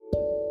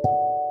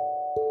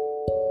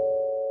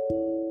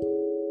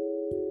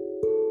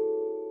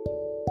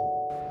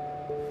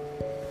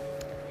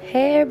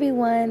Hey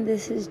everyone,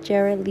 this is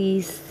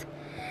Geraldise,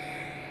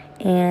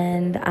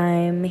 and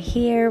I'm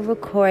here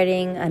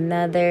recording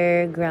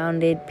another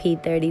Grounded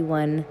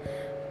P31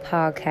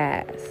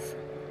 podcast.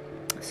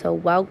 So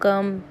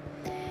welcome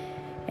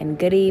and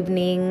good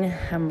evening.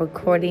 I'm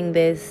recording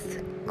this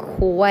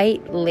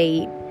quite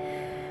late,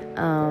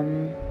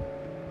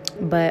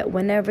 but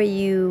whenever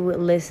you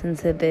listen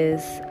to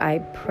this, I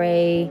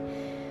pray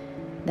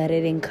that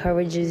it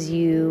encourages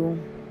you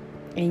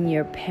in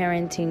your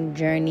parenting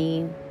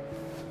journey.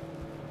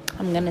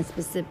 I'm going to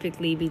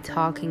specifically be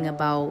talking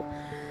about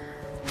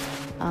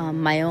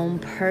my own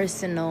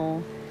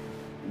personal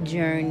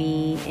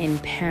journey in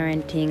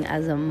parenting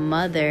as a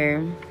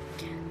mother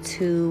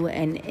to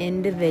an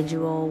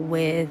individual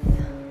with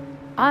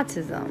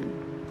autism.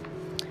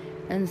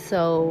 And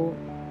so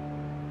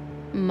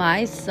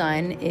my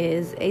son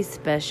is a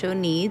special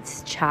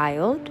needs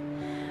child.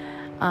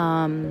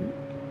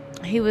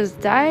 He was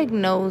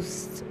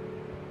diagnosed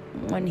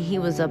when he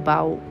was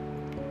about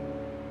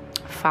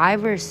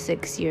 5 or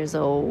 6 years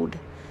old,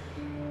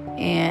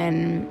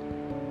 and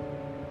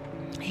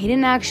he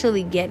didn't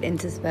actually get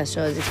into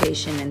special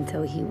education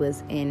until he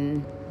was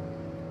in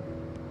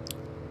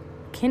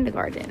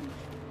kindergarten.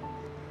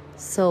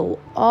 So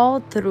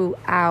all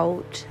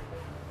throughout,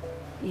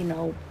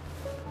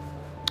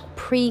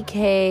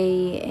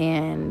 pre-K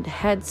and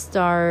Head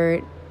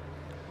Start,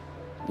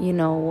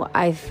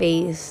 I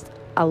faced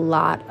a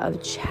lot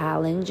of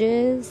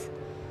challenges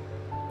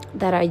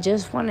that I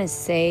just want to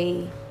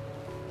say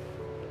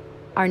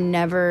are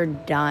never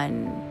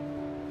done.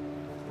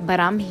 But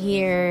I'm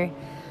here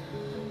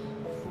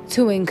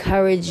to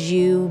encourage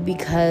you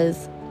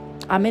because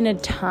I'm in a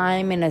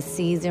time and a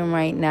season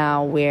right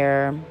now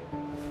where,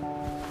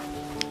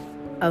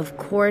 of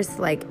course,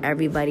 like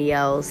everybody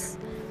else,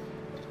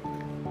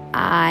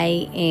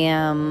 I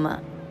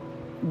am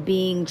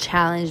being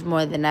challenged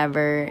more than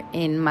ever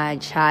in my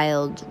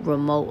child's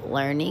remote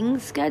learning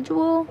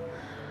schedule.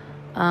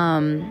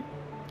 And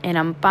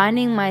I'm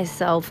finding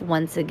myself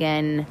once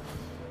again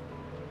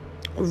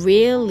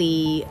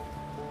really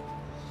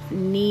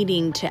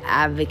needing to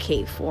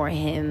advocate for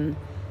him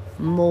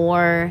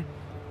more,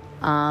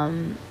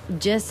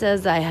 just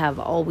as I have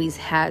always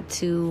had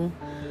to.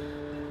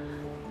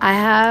 I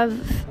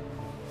have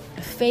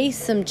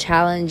faced some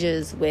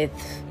challenges with,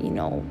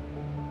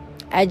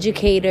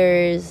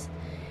 educators,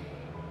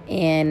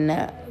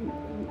 and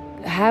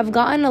have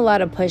gotten a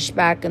lot of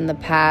pushback in the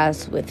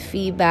past with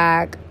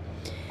feedback.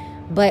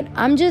 But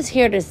I'm just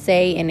here to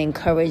say and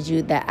encourage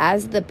you that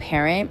as the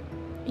parent,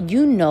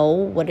 you know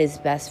what is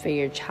best for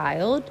your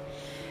child.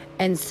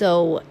 And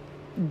so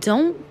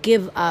don't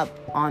give up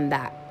on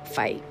that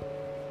fight.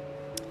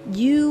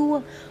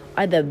 You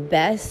are the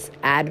best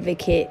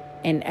advocate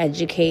and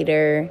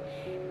educator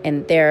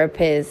and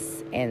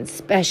therapist and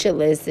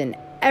specialist and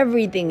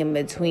everything in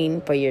between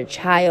for your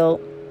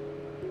child.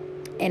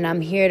 And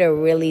I'm here to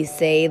really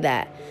say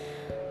that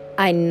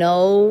I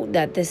know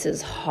that this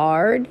is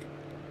hard.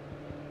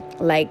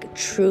 Like,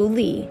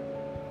 truly,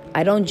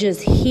 I don't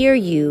just hear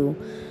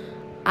you.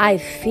 I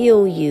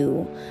feel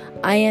you.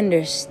 I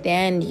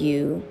understand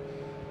you.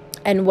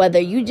 And whether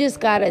you just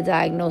got a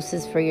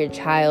diagnosis for your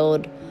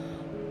child,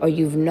 or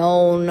you've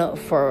known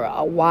for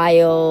a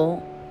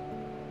while,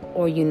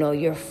 or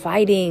you're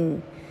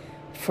fighting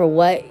for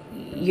what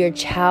your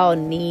child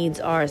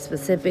needs are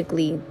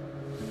specifically,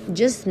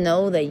 just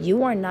know that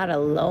you are not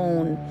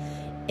alone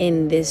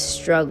in this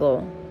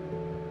struggle.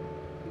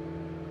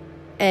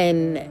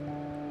 And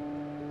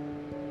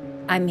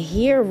I'm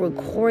here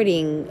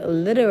recording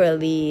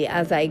literally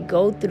as I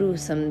go through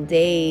some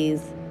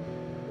days,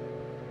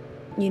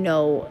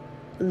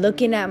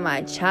 looking at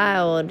my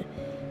child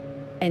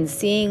and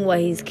seeing what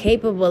he's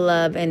capable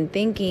of and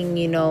thinking,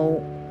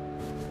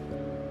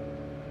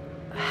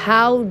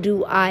 how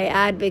do I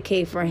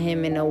advocate for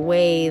him in a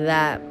way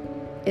that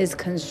is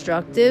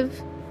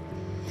constructive?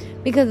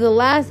 Because the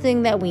last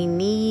thing that we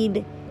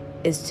need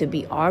is to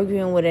be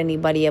arguing with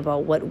anybody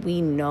about what we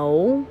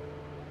know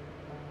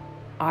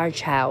our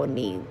child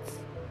needs.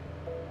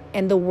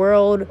 And the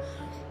world,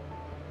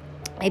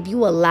 if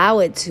you allow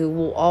it to,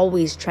 will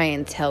always try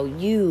and tell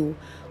you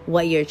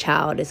what your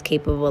child is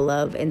capable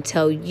of and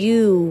tell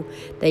you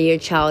that your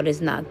child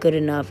is not good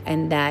enough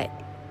and that,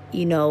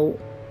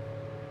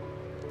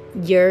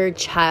 your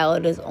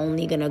child is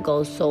only going to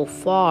go so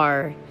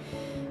far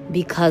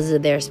because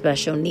of their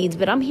special needs.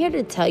 But I'm here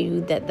to tell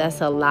you that that's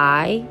a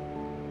lie.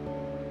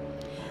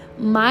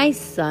 My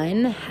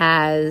son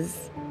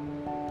has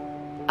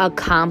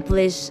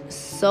accomplished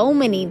so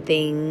many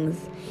things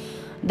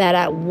that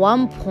at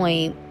one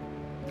point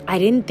I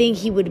didn't think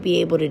he would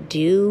be able to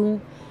do.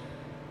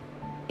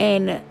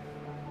 And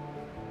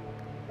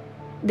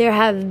there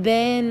have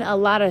been a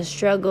lot of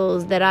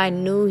struggles that I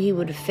knew he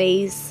would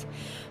face,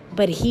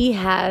 but he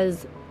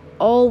has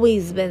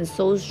always been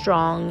so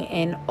strong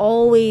and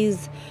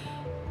always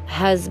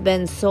has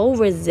been so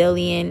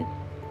resilient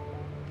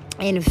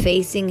in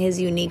facing his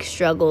unique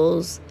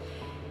struggles.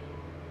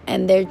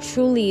 And there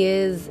truly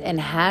is and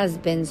has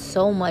been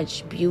so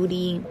much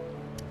beauty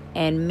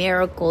and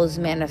miracles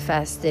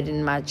manifested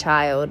in my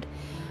child.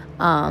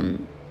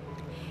 And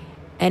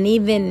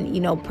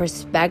even,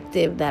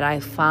 perspective that I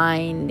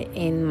find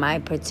in my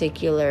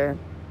particular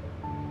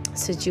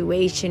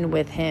situation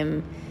with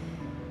him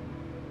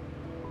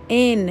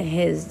in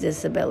his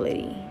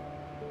disability,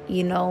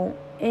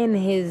 in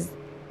his,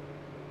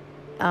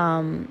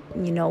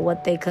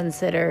 what they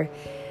consider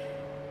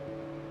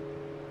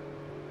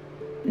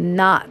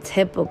not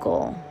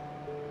typical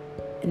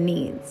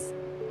needs.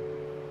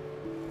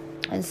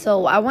 And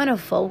so I want to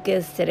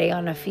focus today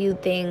on a few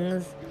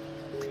things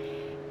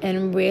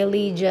and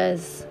really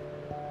just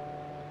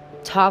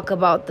talk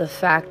about the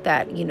fact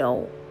that,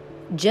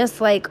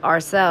 just like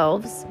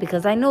ourselves,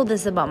 because I know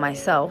this about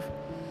myself,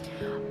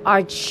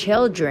 our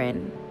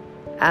children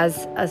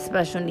as a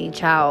special need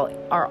child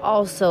are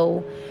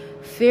also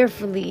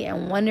fearfully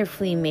and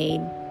wonderfully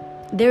made.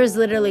 There's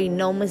literally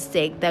no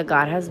mistake that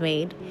God has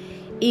made.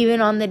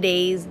 Even on the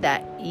days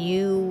that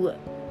you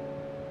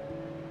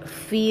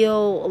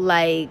feel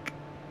like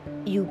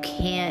you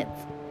can't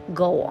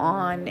go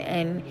on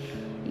and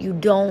you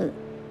don't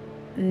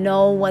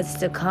know what's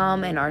to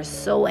come and are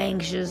so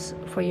anxious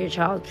for your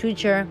child's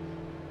future,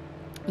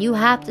 you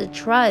have to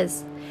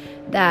trust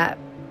that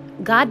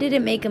God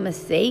didn't make a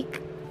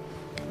mistake,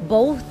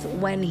 both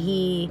when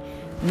He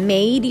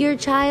made your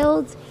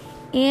child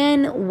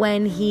and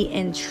when He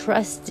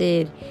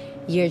entrusted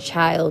your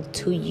child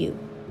to you.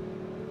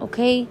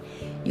 Okay?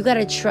 You got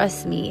to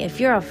trust me. If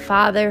you're a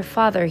father,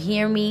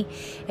 hear me.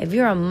 If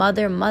you're a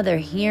mother,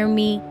 hear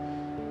me.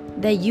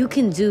 That you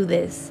can do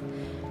this.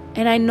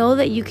 And I know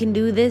that you can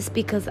do this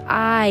because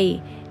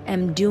I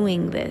am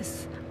doing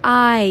this.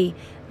 I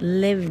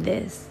live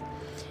this.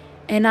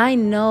 And I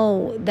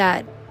know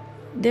that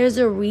there's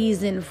a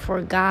reason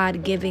for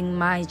God giving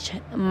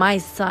my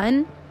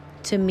son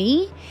to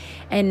me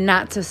and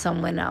not to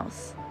someone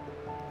else.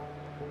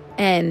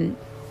 And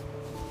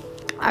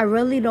I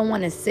really don't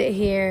want to sit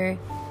here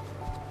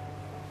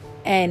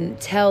and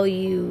tell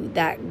you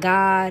that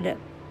God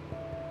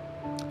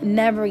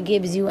never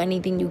gives you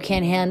anything you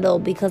can't handle,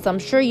 because I'm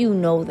sure you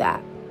know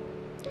that.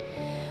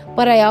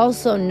 But I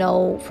also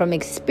know from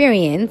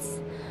experience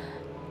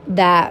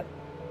that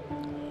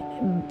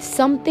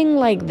something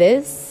like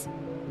this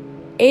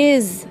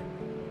is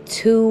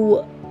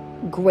too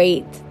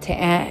great to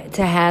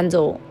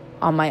handle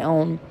on my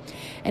own.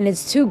 And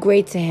it's too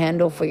great to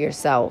handle for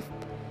yourself.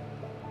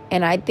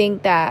 And I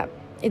think that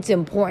it's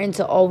important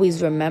to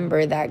always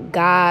remember that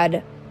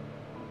God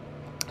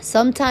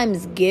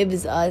sometimes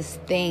gives us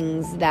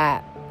things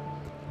that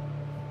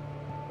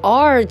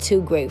are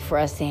too great for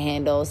us to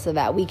handle so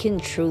that we can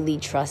truly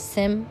trust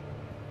Him,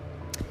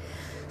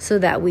 so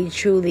that we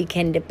truly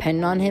can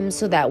depend on Him,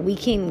 so that we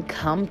can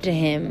come to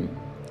Him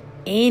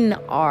in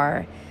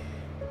our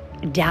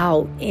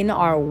doubt, in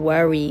our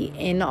worry,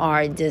 in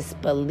our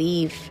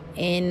disbelief,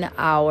 in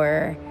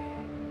our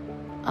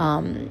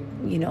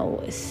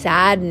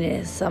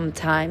sadness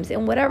sometimes,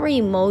 and whatever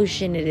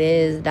emotion it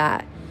is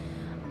that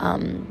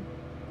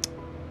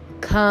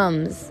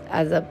comes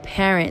as a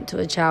parent to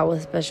a child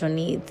with special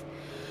needs,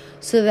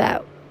 so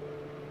that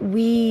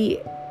we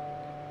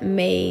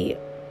may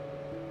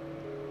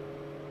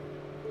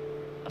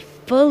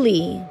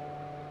fully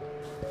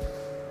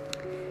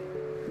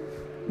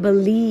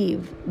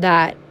believe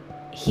that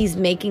He's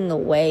making a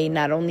way,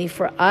 not only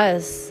for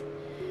us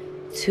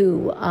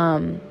to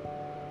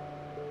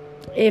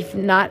if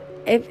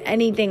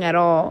anything at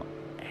all,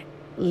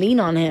 lean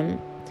on Him,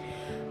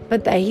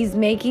 but that He's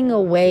making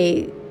a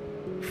way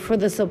for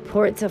the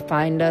support to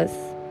find us,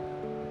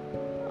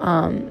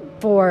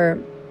 for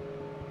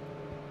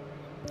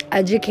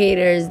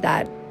educators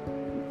that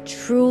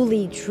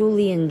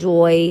truly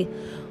enjoy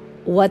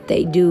what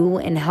they do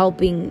and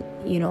helping,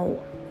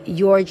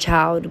 your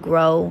child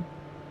grow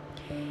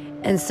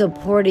and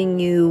supporting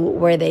you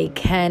where they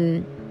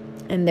can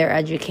in their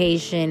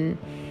education.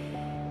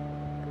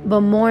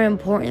 But more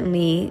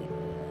importantly,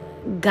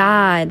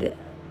 God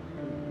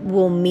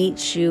will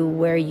meet you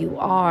where you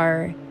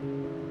are,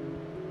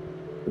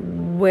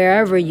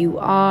 wherever you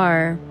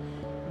are,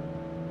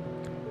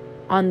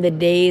 on the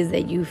days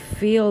that you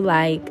feel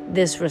like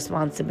this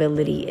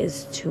responsibility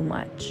is too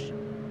much.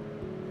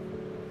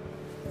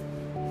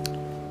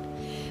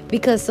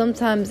 Because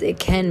sometimes it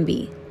can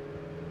be.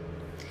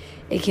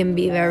 It can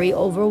be very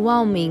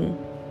overwhelming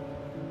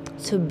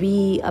to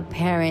be a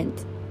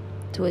parent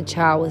to a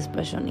child with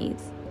special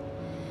needs.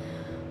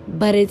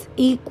 But it's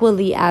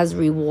equally as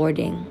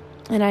rewarding.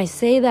 And I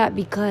say that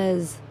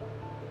because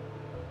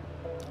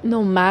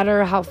no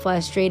matter how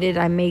frustrated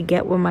I may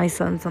get with my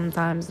son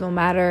sometimes, no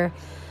matter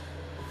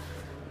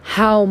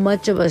how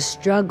much of a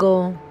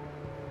struggle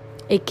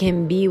it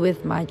can be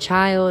with my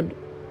child,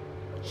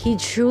 He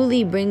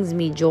truly brings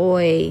me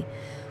joy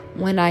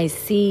when I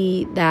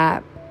see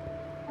that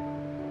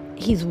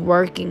he's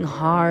working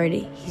hard,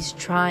 he's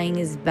trying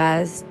his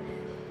best,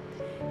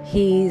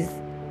 he's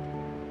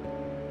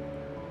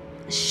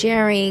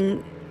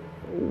sharing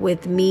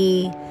with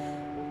me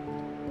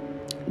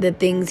the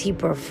things he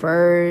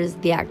prefers,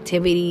 the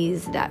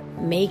activities that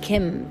make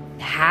him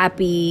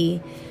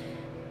happy,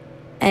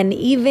 and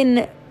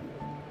even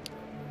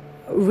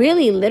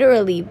really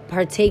literally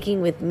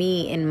partaking with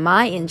me in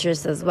my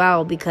interests as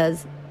well,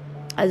 because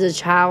as a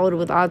child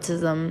with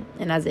autism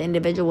and as an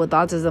individual with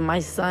autism, my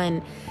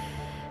son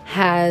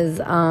has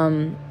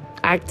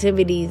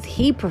activities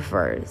he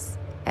prefers,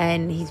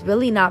 and he's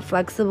really not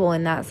flexible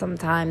in that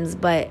sometimes,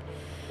 but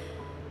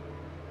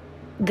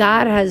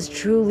God has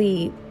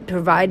truly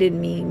provided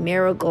me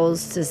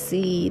miracles to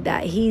see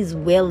that he's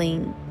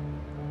willing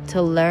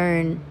to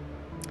learn.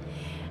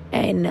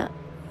 And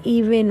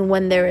even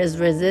when there is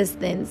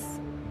resistance,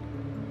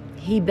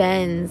 he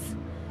bends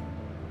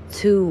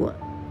to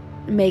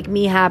make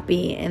me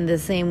happy in the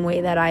same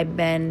way that I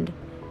bend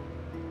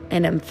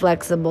and am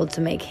flexible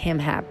to make him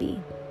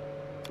happy.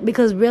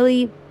 Because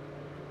really,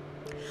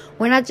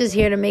 we're not just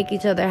here to make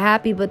each other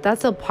happy, but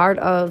that's a part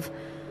of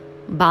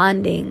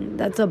bonding.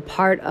 That's a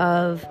part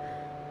of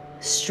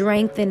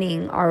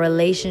strengthening our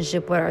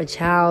relationship with our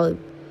child.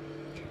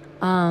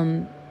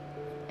 And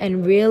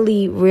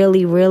really,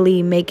 really,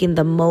 really making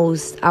the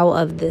most out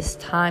of this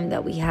time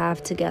that we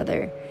have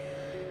together.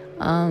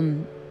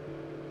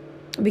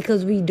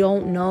 Because we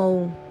don't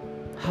know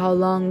how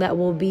long that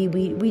will be.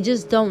 We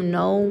just don't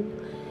know.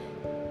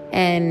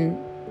 And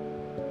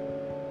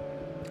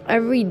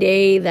every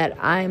day that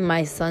I'm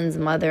my son's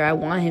mother, I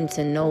want him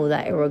to know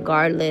that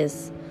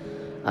regardless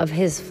of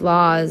his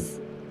flaws,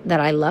 that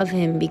I love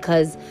him,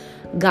 because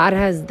God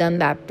has done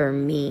that for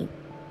me.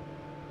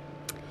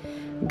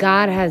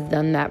 God has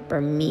done that for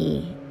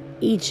me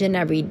each and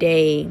every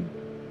day,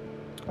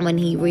 when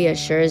he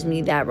reassures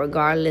me that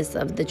regardless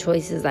of the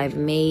choices I've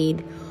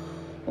made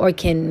or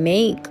can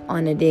make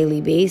on a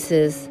daily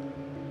basis,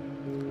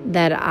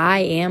 that I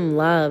am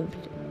loved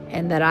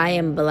and that I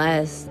am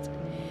blessed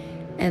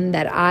and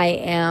that I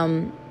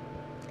am,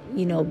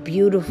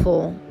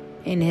 beautiful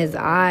in his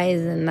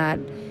eyes, and that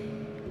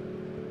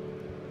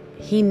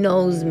he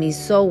knows me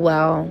so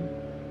well.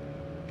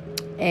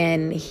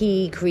 And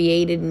he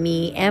created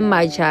me and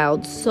my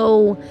child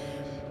so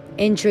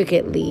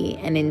intricately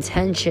and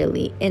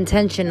intentionally.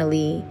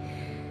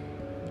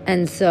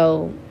 And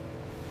so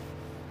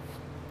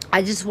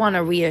I just want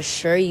to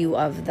reassure you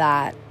of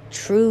that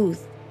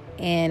truth,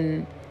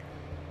 and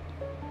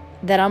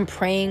that I'm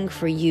praying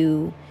for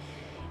you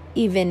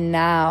even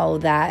now,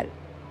 that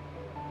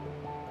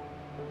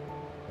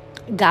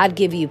God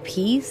give you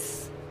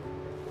peace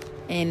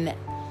in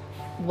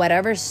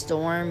whatever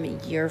storm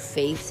you're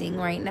facing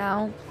right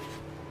now.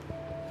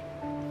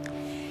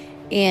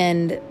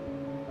 And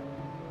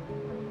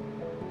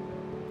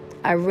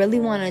I really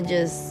want to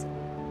just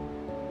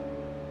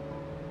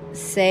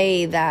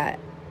say that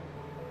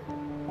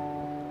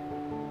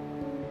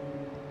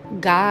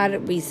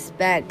God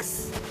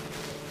respects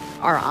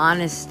our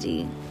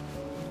honesty.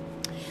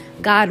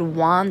 God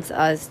wants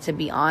us to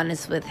be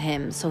honest with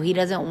him. So he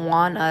doesn't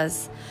want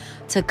us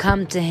to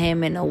come to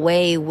him in a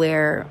way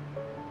where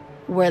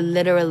we're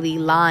literally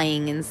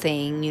lying and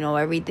saying,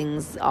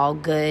 everything's all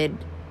good,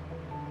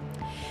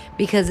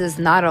 because it's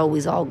not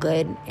always all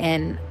good.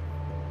 And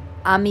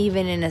I'm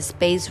even in a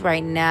space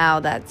right now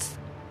that's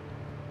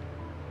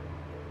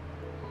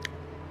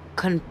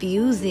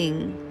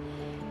confusing,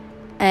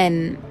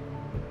 and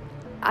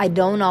I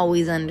don't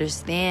always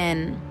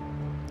understand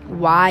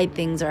why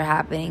things are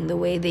happening the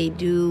way they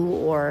do,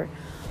 or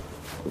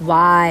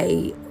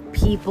why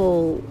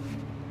people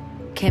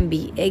can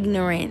be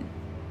ignorant,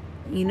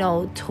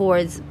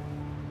 towards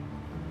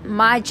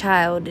my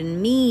child and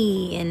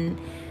me, and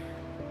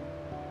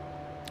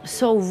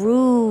so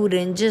rude,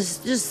 and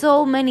just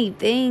so many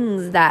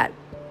things that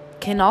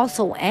can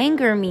also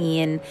anger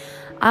me. And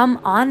I'm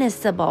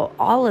honest about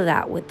all of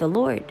that with the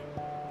Lord.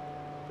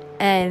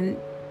 And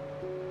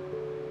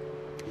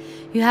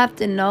you have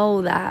to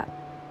know that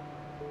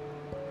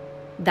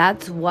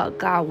that's what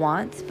God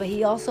wants, but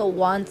he also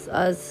wants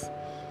us,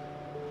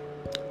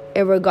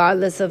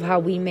 regardless of how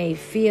we may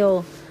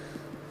feel,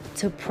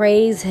 to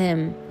praise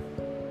him,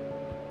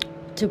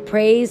 to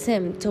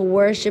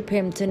worship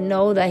him, to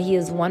know that he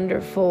is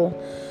wonderful,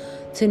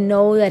 to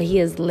know that he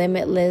is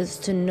limitless,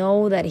 to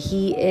know that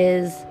he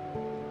is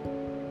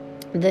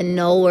the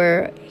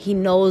knower. He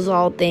knows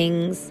all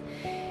things,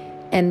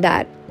 and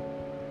that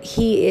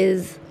he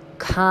is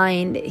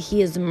kind,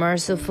 he is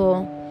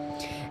merciful.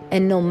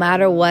 And no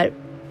matter what,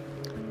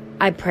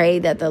 I pray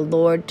that the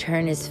Lord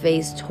turn his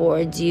face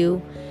towards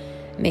you.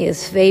 May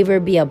his favor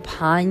be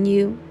upon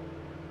you.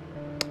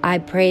 I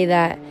pray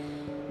that,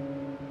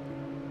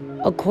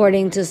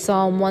 according to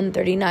Psalm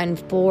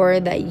 139:4,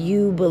 that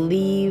you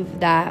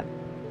believe that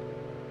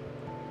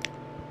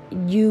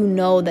you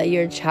know that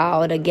your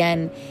child,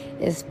 again,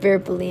 is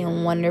fearfully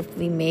and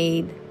wonderfully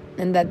made,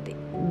 and that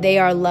they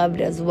are loved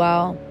as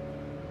well.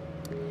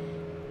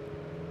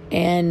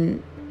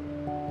 And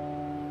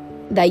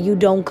that you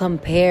don't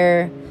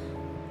compare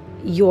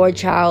your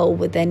child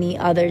with any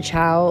other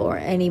child or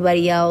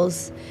anybody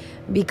else,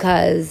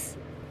 because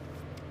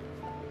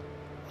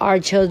our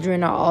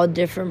children are all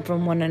different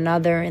from one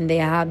another, and they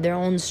have their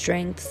own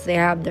strengths, they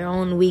have their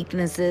own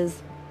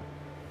weaknesses.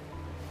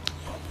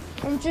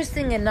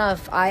 Interesting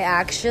enough, I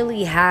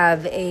actually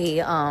have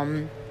a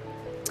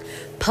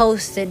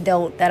Post-it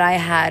note that I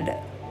had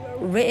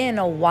written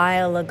a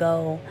while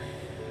ago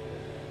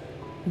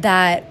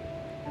that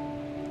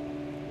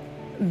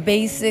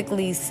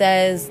basically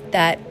says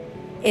that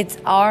it's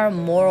our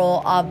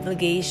moral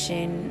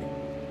obligation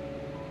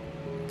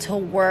to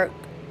work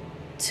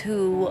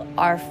to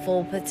our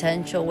full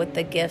potential with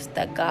the gifts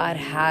that God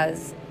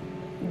has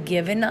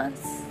given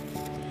us,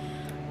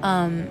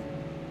 and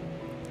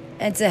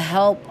to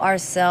help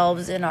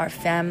ourselves and our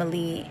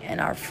family and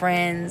our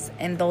friends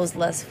and those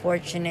less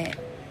fortunate,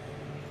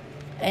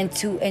 and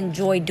to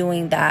enjoy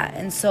doing that.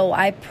 And so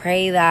I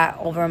pray that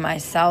over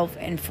myself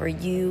and for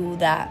you,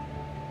 that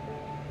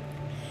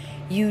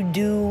you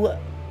do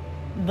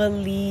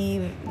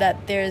believe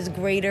that there's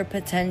greater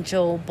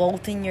potential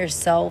both in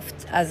yourself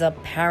as a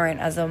parent,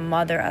 as a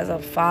mother, as a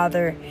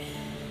father,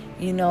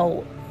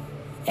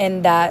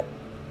 and that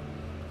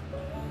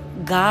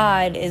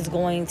God is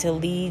going to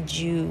lead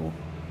you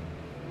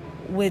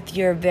with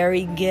your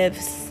very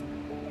gifts.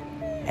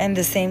 And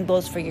the same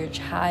goes for your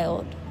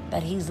child,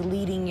 that He's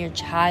leading your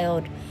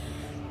child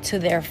to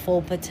their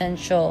full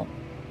potential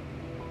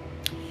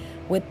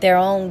with their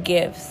own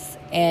gifts.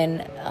 And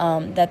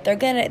that they're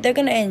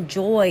gonna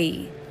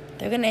enjoy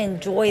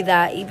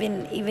that,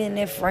 even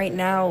if right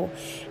now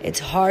it's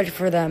hard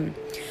for them,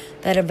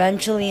 that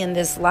eventually in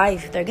this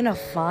life they're gonna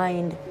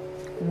find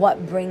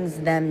what brings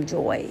them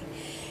joy.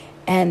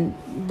 And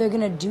they're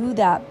gonna do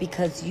that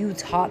because you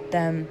taught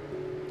them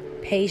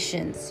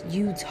patience,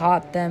 you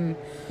taught them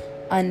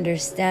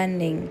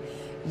understanding,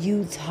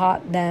 you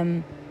taught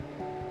them,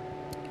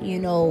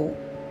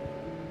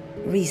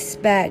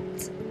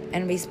 respect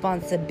and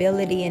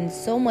responsibility, and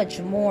so much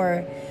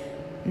more,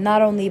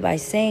 not only by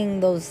saying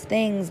those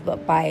things,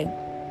 but by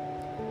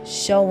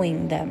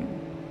showing them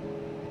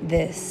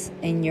this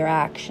in your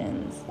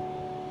actions.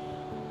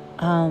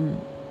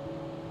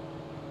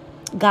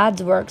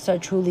 God's works are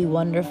truly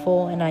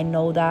wonderful, and I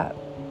know that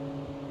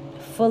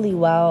fully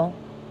well,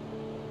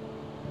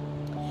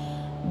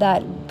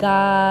 that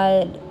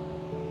God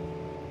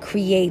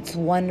creates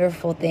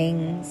wonderful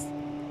things,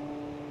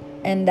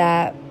 and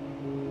that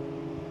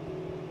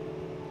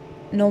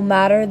no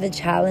matter the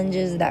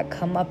challenges that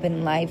come up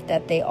in life,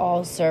 that they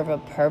all serve a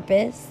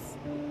purpose.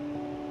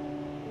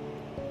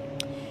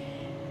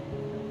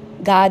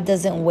 God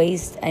doesn't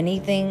waste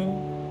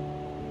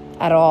anything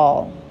at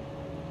all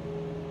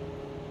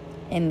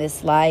in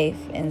this life.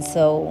 And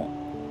so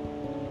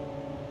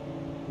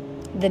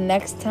the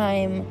next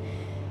time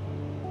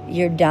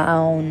you're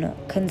down,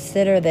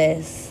 consider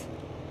this,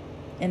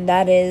 and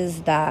that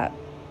is that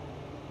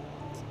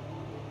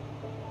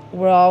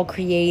we're all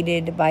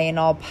created by an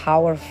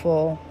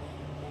all-powerful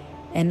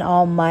and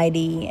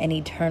almighty and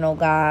eternal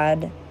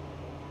God,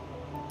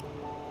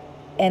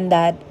 and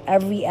that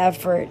every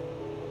effort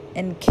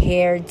and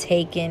care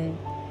taken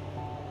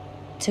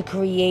to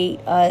create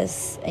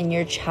us and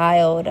your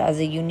child as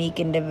a unique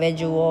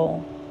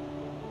individual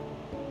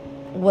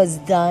was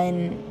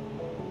done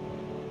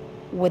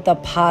with a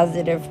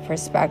positive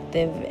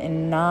perspective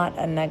and not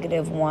a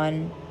negative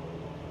one,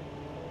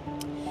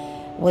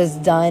 was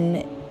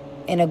done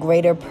in a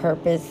greater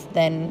purpose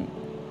than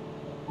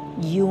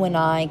you and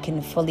I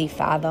can fully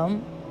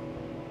fathom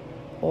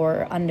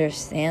or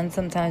understand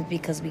sometimes,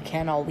 because we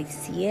can't always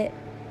see it.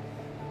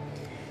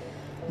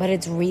 But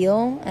it's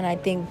real, and I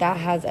think that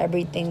has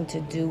everything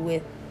to do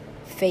with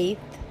faith.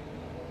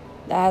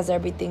 That has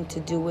everything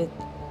to do with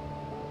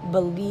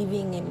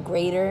believing in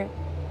greater.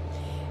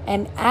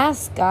 And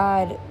ask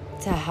God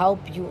to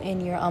help you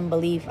in your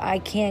unbelief. I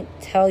can't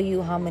tell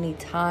you how many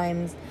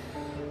times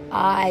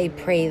I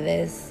pray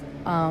this.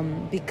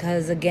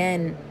 Because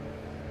again,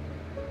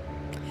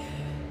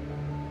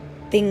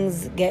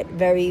 things get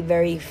very,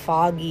 very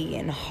foggy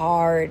and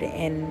hard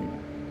and,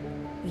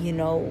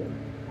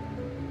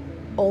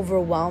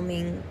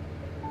 overwhelming.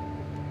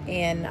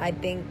 And I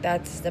think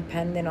that's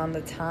dependent on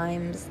the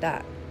times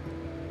that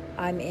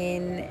I'm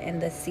in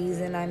and the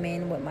season I'm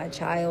in with my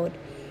child.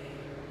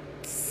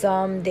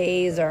 Some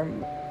days are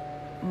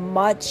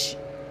much,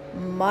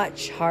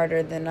 much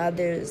harder than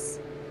others.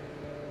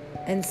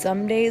 And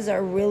some days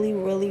are really,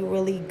 really,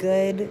 really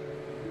good.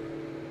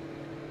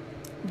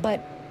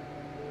 But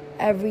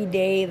every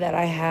day that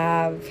I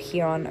have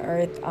here on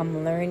earth,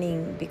 I'm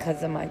learning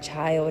because of my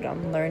child.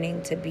 I'm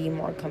learning to be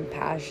more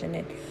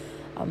compassionate.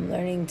 I'm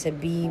learning to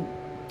be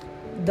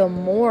the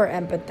more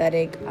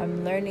empathetic.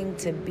 I'm learning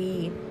to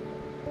be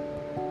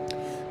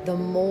the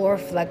more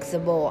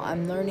flexible.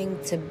 I'm learning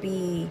to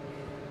be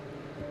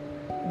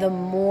the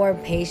more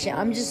patient.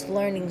 I'm just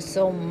learning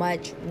so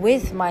much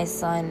with my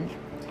son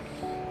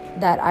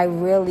that I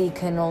really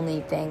can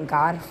only thank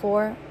God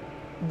for,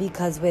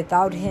 because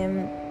without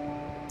him,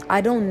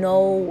 I don't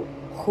know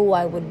who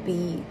I would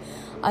be.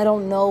 I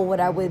don't know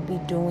what I would be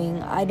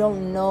doing. I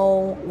don't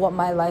know what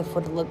my life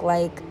would look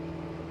like.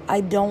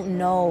 I don't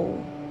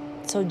know.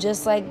 So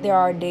just like there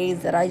are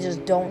days that I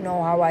just don't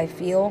know how I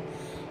feel,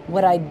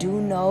 what I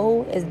do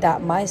know is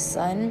that my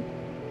son,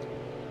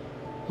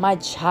 my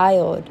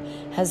child,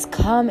 has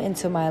come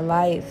into my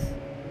life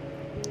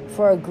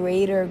for a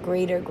greater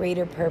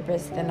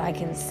purpose than I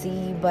can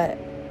see. But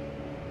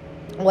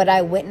What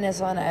I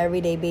witness on an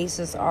everyday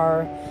basis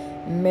are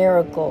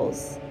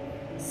miracles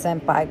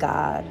sent by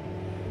God,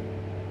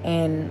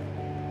 and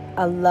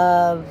a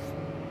love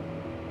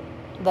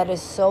that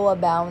is so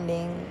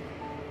abounding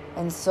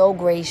and so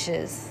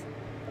gracious.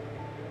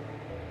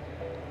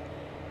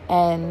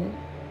 And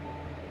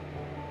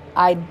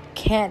I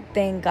can't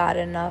thank God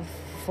enough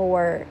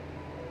for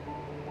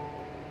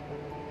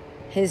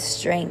His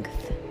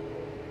strength.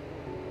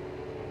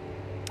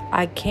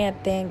 I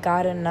can't thank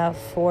God enough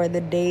for the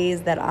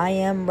days that I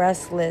am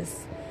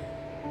restless,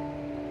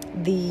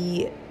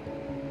 the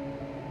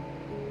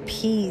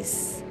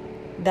peace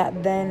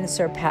that then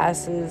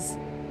surpasses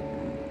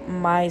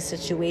my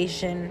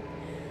situation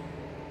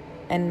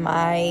and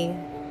my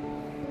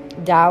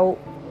doubt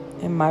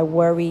and my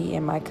worry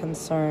and my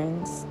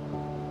concerns.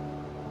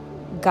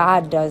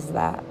 God does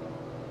that.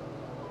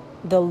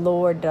 The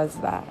Lord does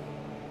that.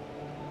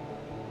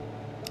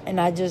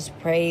 And I just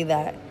pray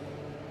that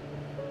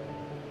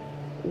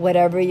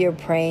whatever you're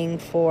praying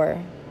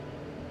for,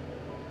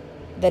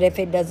 that if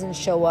it doesn't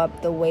show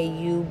up the way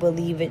you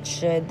believe it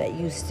should, that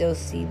you still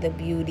see the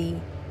beauty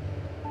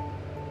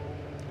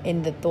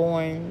in the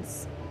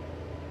thorns,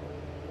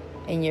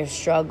 in your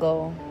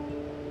struggle,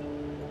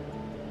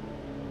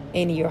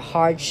 in your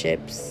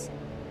hardships.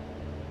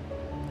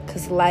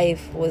 Because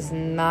life was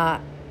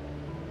not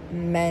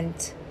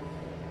meant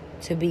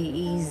to be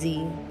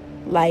easy.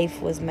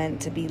 Life was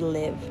meant to be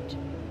lived.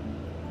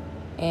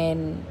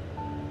 And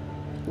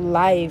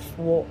life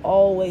will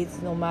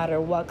always, no matter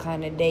what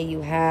kind of day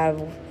you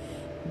have,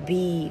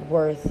 be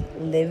worth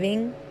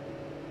living.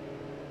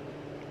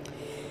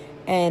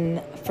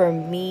 And for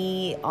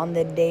me, on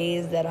the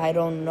days that I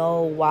don't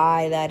know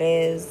why that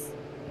is,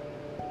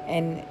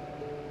 and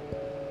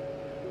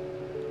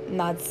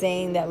not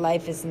saying that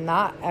life is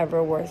not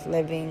ever worth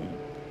living,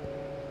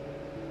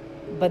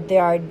 but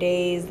there are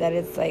days that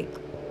it's like,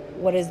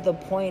 what is the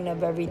point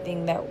of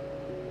everything that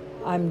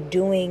I'm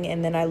doing?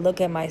 And then I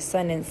look at my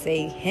son and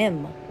say,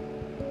 Him,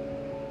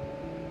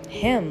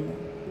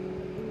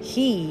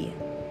 He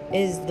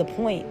is the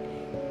point.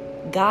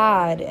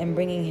 God and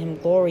bringing Him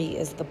glory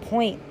is the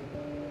point.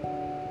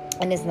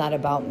 And it's not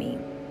about me.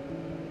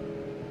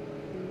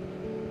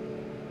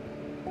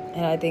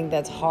 And I think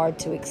that's hard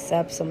to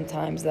accept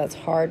sometimes. That's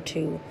hard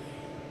to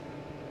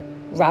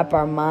wrap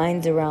our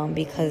minds around,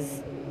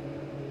 because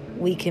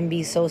we can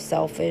be so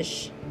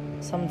selfish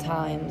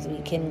sometimes.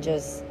 We can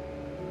just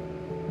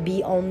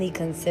be only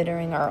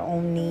considering our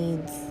own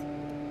needs.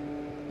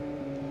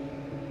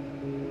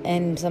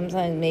 And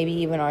sometimes maybe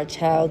even our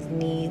child's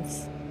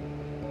needs.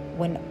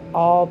 When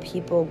all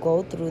people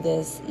go through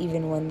this,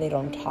 even when they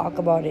don't talk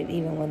about it,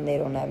 even when they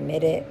don't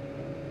admit it.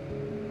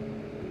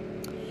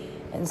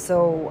 And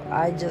so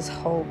I just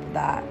hope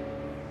that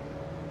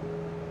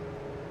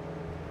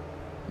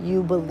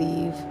you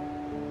believe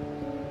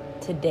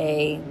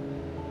today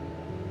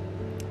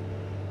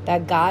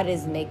that God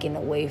is making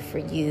a way for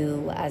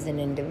you as an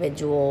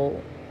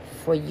individual,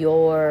 for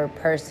your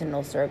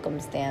personal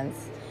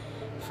circumstance,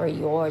 for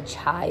your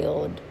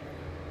child,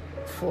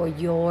 for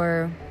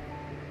your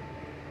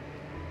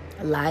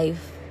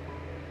life.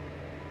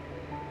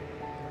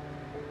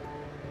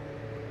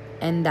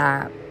 And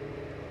that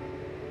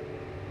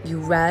you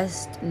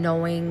rest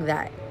knowing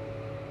that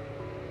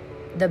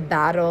the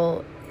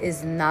battle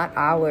is not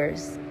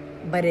ours,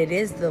 but it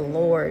is the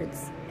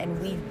Lord's. And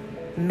we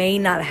may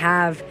not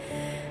have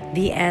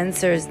the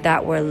answers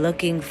that we're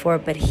looking for,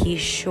 but He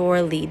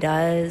surely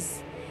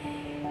does.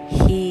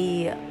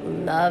 He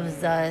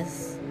loves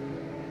us.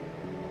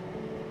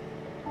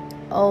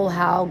 Oh,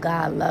 how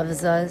God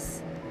loves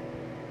us.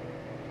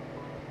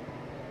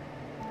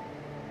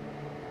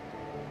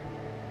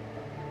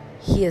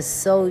 He is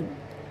so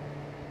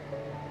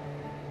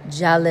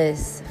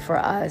jealous for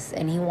us,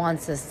 and He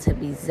wants us to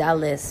be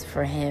zealous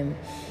for Him.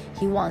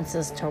 He wants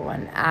us to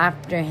run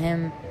after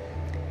Him.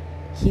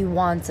 He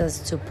wants us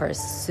to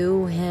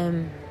pursue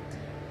Him.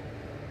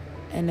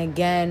 And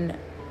again,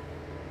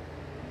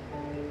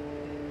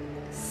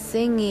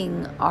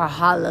 singing our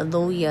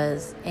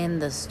hallelujahs in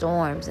the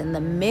storms, in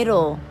the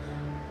middle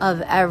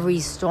of every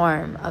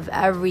storm, of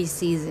every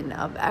season,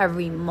 of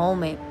every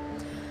moment,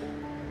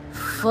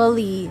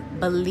 fully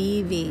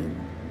believing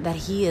that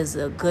He is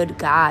a good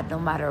God, no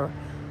matter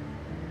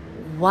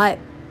what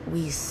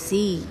we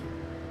see,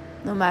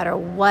 no matter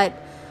what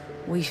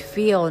we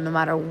feel, no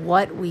matter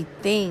what we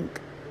think,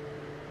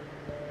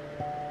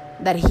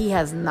 that He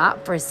has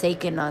not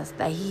forsaken us,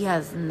 that He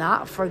has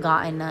not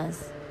forgotten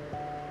us,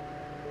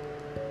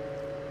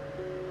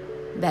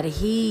 that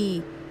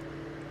He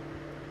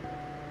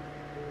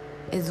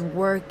is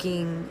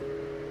working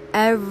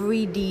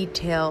every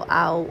detail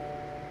out,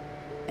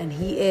 and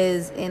He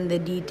is in the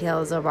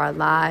details of our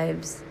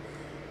lives,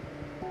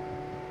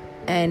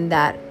 and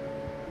that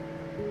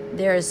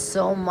there is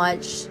so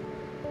much,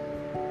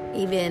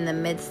 even in the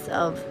midst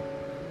of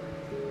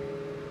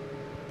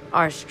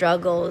our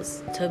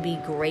struggles, to be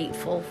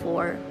grateful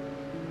for,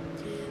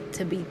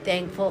 to be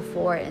thankful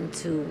for, and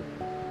to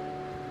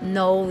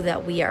know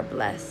that we are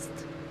blessed.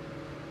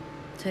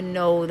 to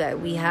know that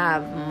we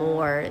have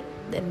more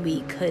than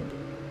we could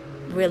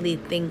really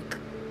think,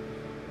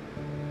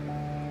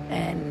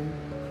 and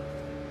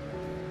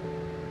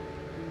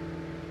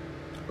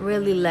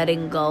really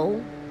letting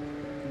go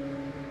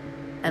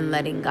and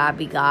letting God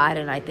be God.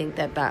 And I think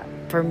that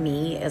for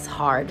me is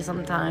hard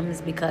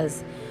sometimes,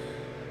 because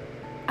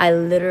I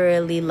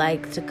literally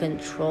like to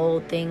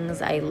control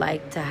things. I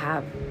like to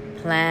have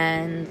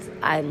plans.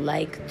 I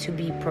like to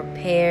be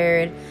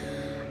prepared.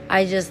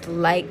 I just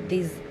like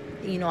these,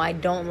 I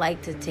don't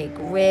like to take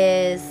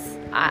risks.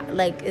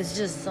 It's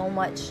just so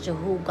much to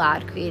who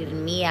God created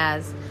me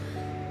as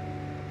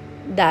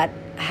that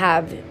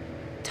have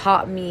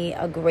taught me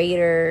a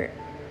greater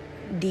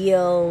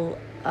deal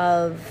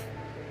of,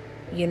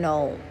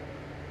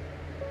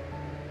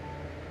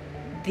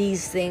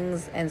 these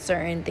things and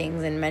certain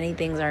things, and many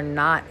things are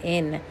not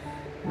in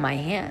my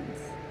hands.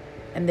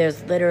 And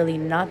there's literally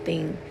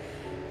nothing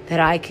that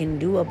I can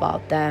do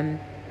about them.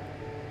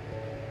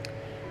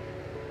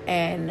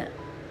 And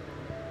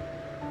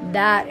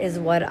that is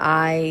what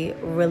I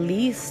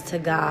release to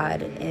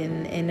God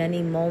in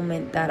any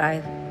moment that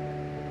I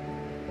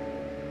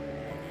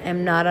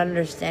am not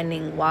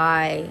understanding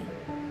why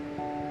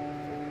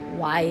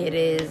it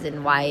is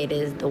and why it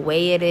is the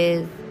way it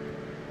is.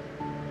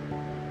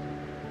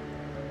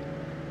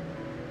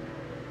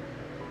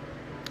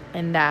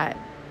 And that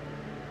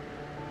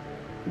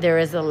there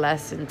is a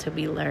lesson to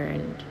be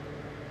learned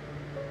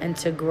and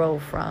to grow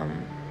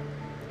from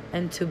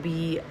and to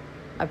be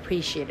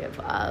appreciative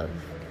of.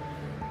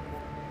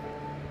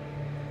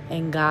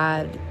 And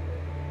God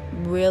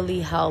really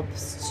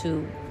helps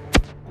to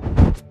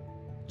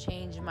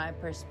change my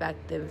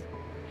perspective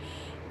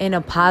in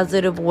a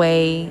positive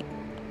way,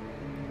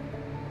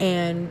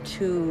 and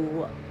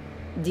to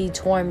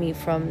detour me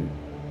from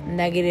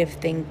negative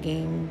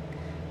thinking,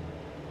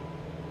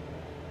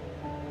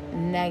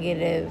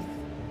 negative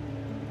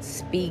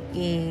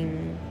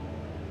speaking,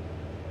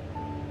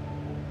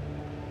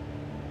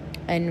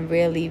 and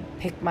really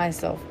pick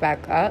myself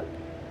back up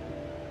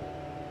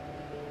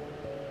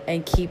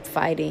and keep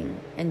fighting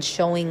and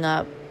showing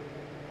up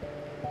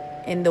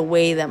in the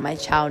way that my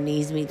child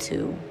needs me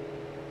to,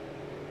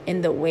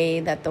 in the way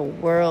that the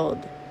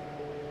world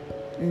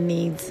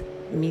needs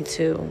me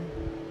to.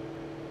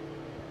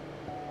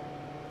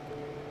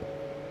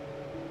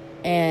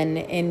 And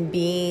in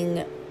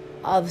being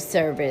of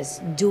service,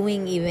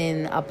 doing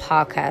even a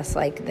podcast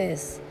like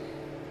this,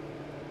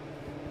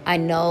 I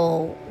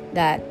know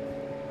that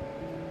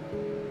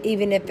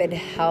even if it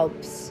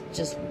helps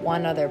just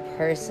one other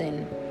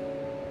person,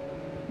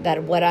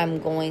 that what I'm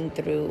going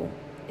through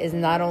is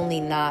not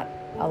only not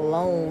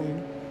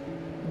alone,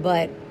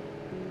 but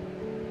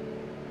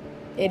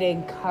it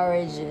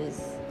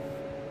encourages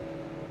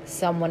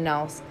someone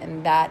else.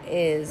 And that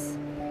is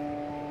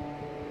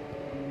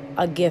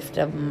a gift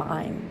of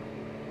mine.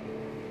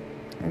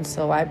 And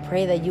so I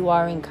pray that you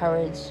are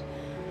encouraged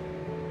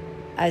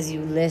as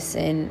you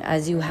listen,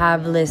 as you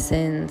have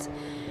listened.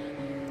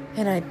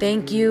 And I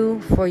thank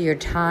you for your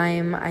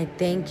time. I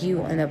thank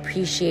you and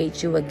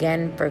appreciate you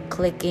again for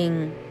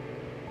clicking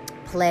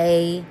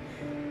play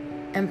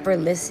and for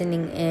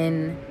listening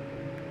in.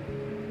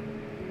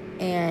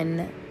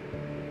 And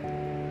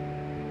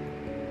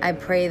I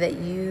pray that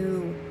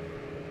you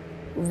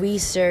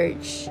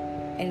research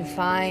and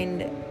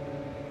find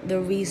the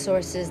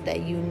resources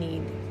that you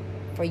need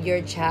for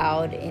your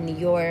child in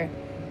your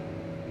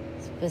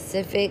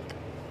specific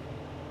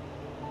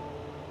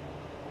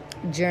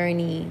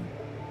journey.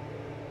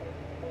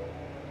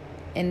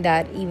 And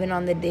that even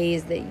on the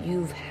days that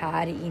you've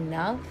had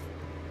enough,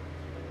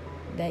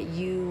 that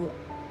you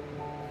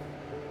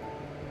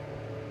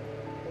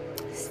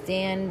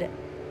stand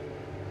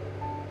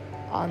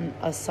on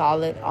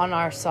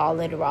our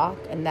solid rock,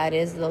 and that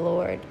is the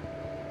Lord.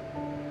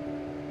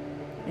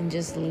 And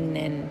just lean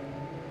in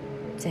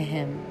to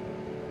Him.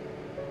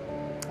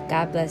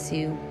 God bless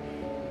you.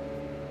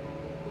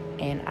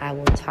 And I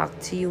will talk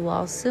to you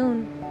all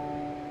soon.